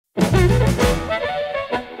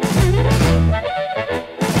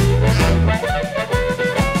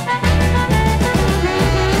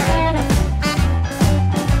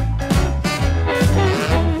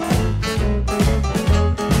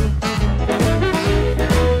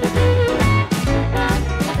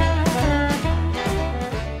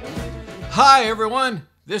Hi everyone,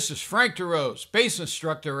 this is Frank DeRose, bass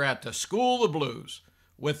instructor at the School of Blues,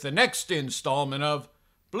 with the next installment of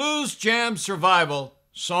Blues Jam Survival,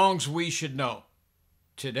 Songs We Should Know.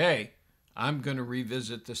 Today, I'm going to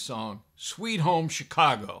revisit the song Sweet Home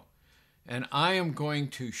Chicago, and I am going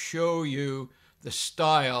to show you the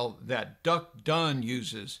style that Dunn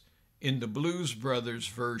uses in the Blues Brothers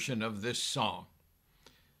version of this song.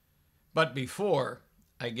 But before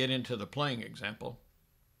I get into the playing example,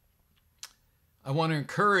 I want to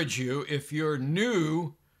encourage you, if you're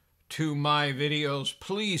new to my videos,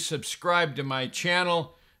 please subscribe to my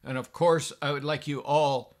channel. And of course, I would like you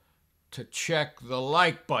all to check the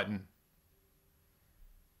like button.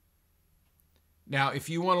 Now, if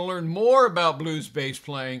you want to learn more about blues bass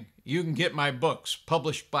playing, you can get my books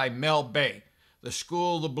published by Mel Bay, the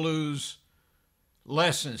School of Blues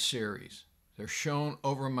lesson series. They're shown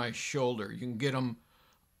over my shoulder. You can get them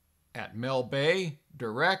at Mel Bay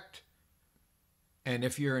direct. And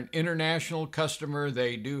if you're an international customer,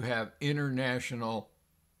 they do have international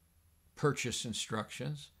purchase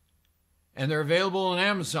instructions. And they're available on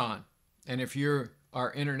Amazon. And if you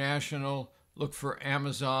are international, look for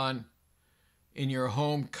Amazon in your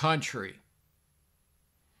home country.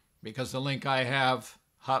 Because the link I have,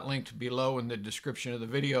 hot linked below in the description of the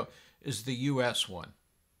video, is the US one.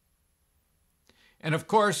 And of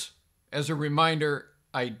course, as a reminder,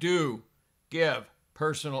 I do give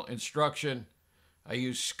personal instruction. I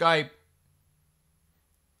use Skype,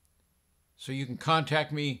 so you can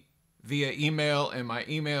contact me via email, and my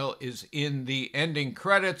email is in the ending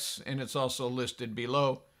credits, and it's also listed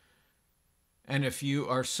below. And if you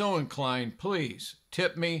are so inclined, please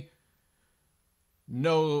tip me.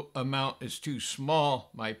 No amount is too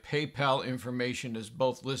small. My PayPal information is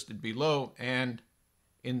both listed below and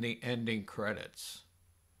in the ending credits.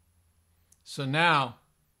 So now,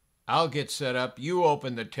 I'll get set up, you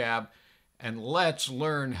open the tab, and let's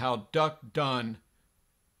learn how Dunn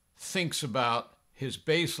thinks about his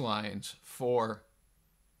bass lines for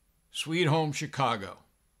Sweet Home Chicago.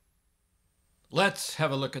 Let's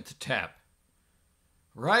have a look at the tab.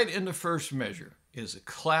 Right in the first measure is a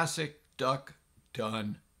classic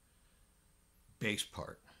Dunn bass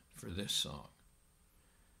part for this song.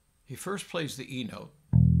 He first plays the E note,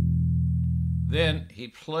 then he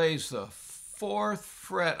plays the 4th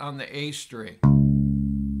fret on the A string.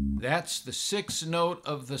 That's the 6th note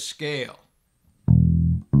of the scale.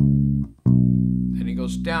 Then he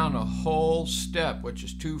goes down a whole step, which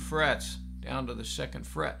is 2 frets, down to the 2nd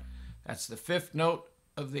fret. That's the 5th note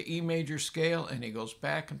of the E major scale, and he goes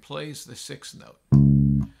back and plays the 6th note.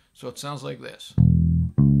 So it sounds like this.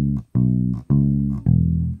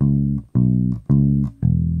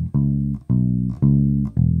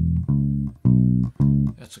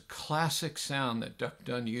 That's a classic sound that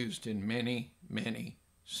Dunn used in many, many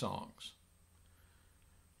songs.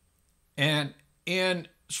 And in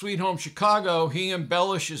Sweet Home Chicago, he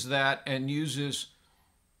embellishes that and uses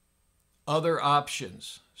other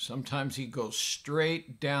options. Sometimes he goes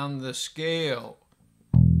straight down the scale.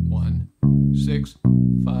 1, 6,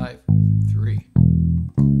 5, 3.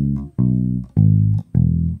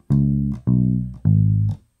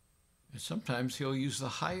 And sometimes he'll use the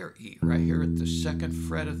higher E right here at the 2nd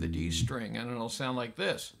fret of the D string, and it'll sound like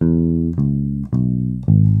this.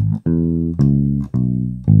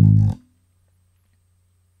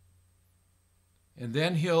 And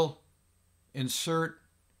then he'll insert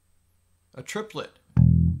a triplet.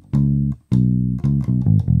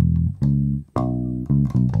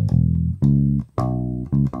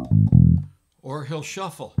 Or he'll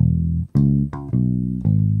shuffle.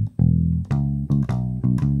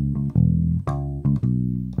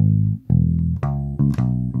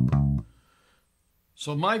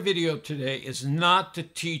 So my video today is not to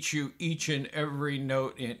teach you each and every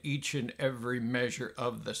note in each and every measure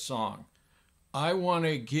of the song. I want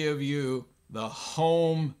to give you the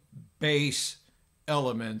home bass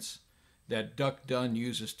elements that Dunn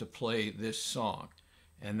uses to play this song.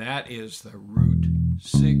 And that is the root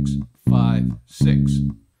 6, 5, 6.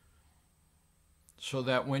 So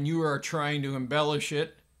that when you are trying to embellish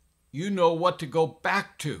it, you know what to go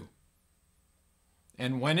back to.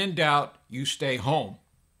 And when in doubt, you stay home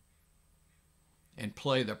and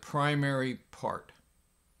play the primary part.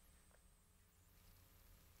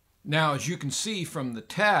 Now, as you can see from the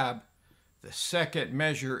tab, the 2nd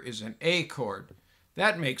measure is an A chord.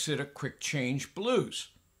 That makes it a quick change blues.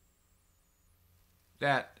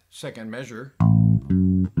 That 2nd measure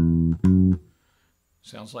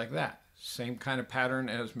sounds like that. Same kind of pattern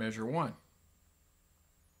as measure 1.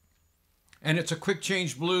 And it's a quick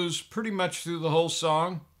change blues pretty much through the whole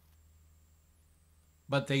song.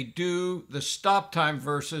 but they do the stop time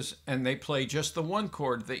verses and they play just the one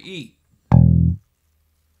chord, the E.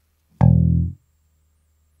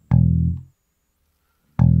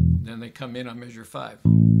 Then they come in on measure 5.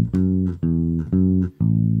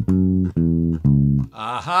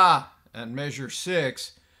 Aha! And measure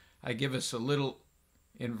 6, I give us a little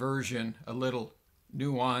inversion, a little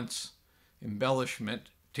nuance, embellishment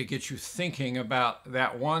to get you thinking about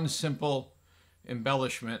that one simple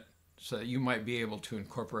embellishment so that you might be able to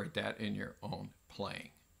incorporate that in your own playing.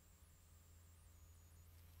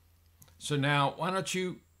 So now, why don't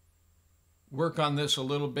you work on this a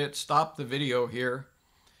little bit, stop the video here,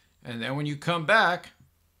 and then when you come back,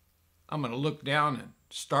 I'm going to look down and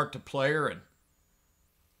start the player, and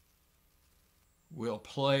we'll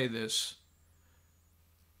play this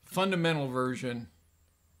fundamental version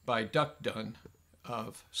by Dunn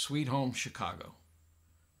of Sweet Home Chicago.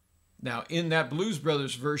 Now, in that Blues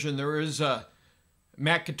Brothers version, there is a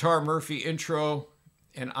Mac Guitar Murphy intro,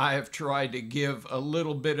 and I have tried to give a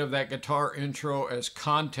little bit of that guitar intro as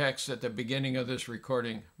context at the beginning of this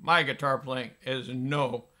recording. My guitar playing is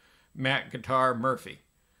no Mac Guitar Murphy,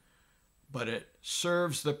 but it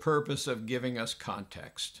serves the purpose of giving us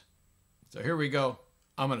context. So here we go.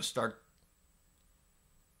 I'm going to start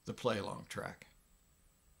the play-along track.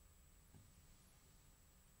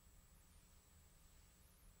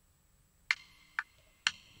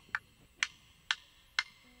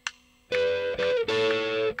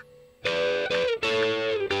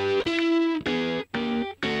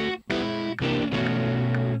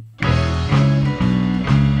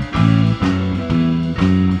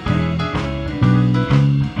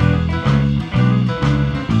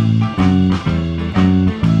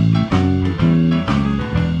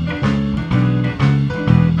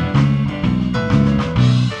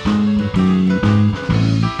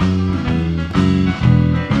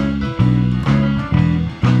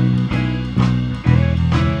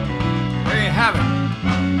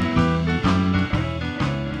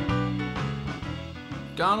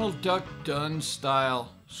 Duck Dunn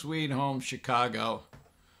style, Sweet Home Chicago,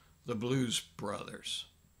 the Blues Brothers.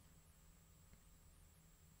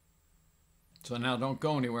 So now don't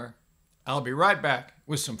go anywhere. I'll be right back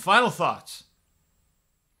with some final thoughts.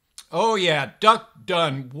 Oh yeah, Duck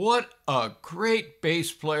Dunn, what a great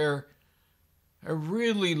bass player. I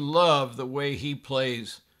really love the way he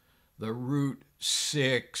plays the root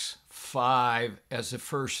 6, 5 as the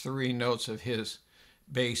first 3 notes of his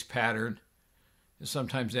bass pattern.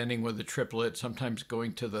 Sometimes ending with a triplet, sometimes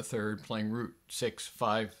going to the 3rd, playing root 6,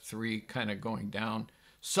 5, 3, kind of going down.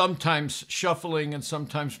 Sometimes shuffling and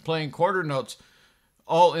sometimes playing quarter notes,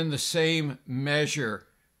 all in the same measure.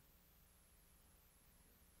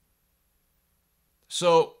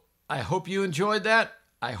 So I hope you enjoyed that.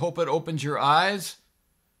 I hope it opens your eyes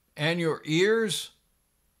and your ears.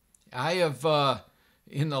 I have,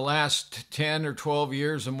 in the last 10 or 12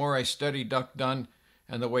 years, the more I studied Duck Dunn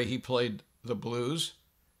and the way he played the blues,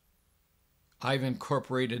 I've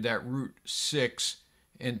incorporated that root 6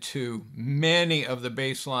 into many of the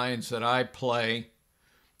bass lines that I play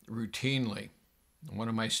routinely. One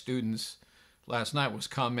of my students last night was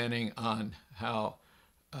commenting on how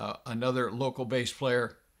another local bass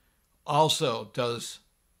player also does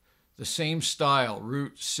the same style.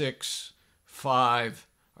 Root 6, 5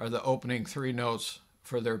 are the opening 3 notes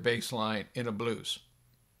for their bass line in a blues.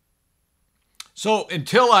 So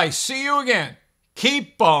until I see you again,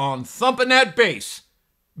 keep on thumping that bass.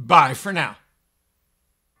 Bye for now.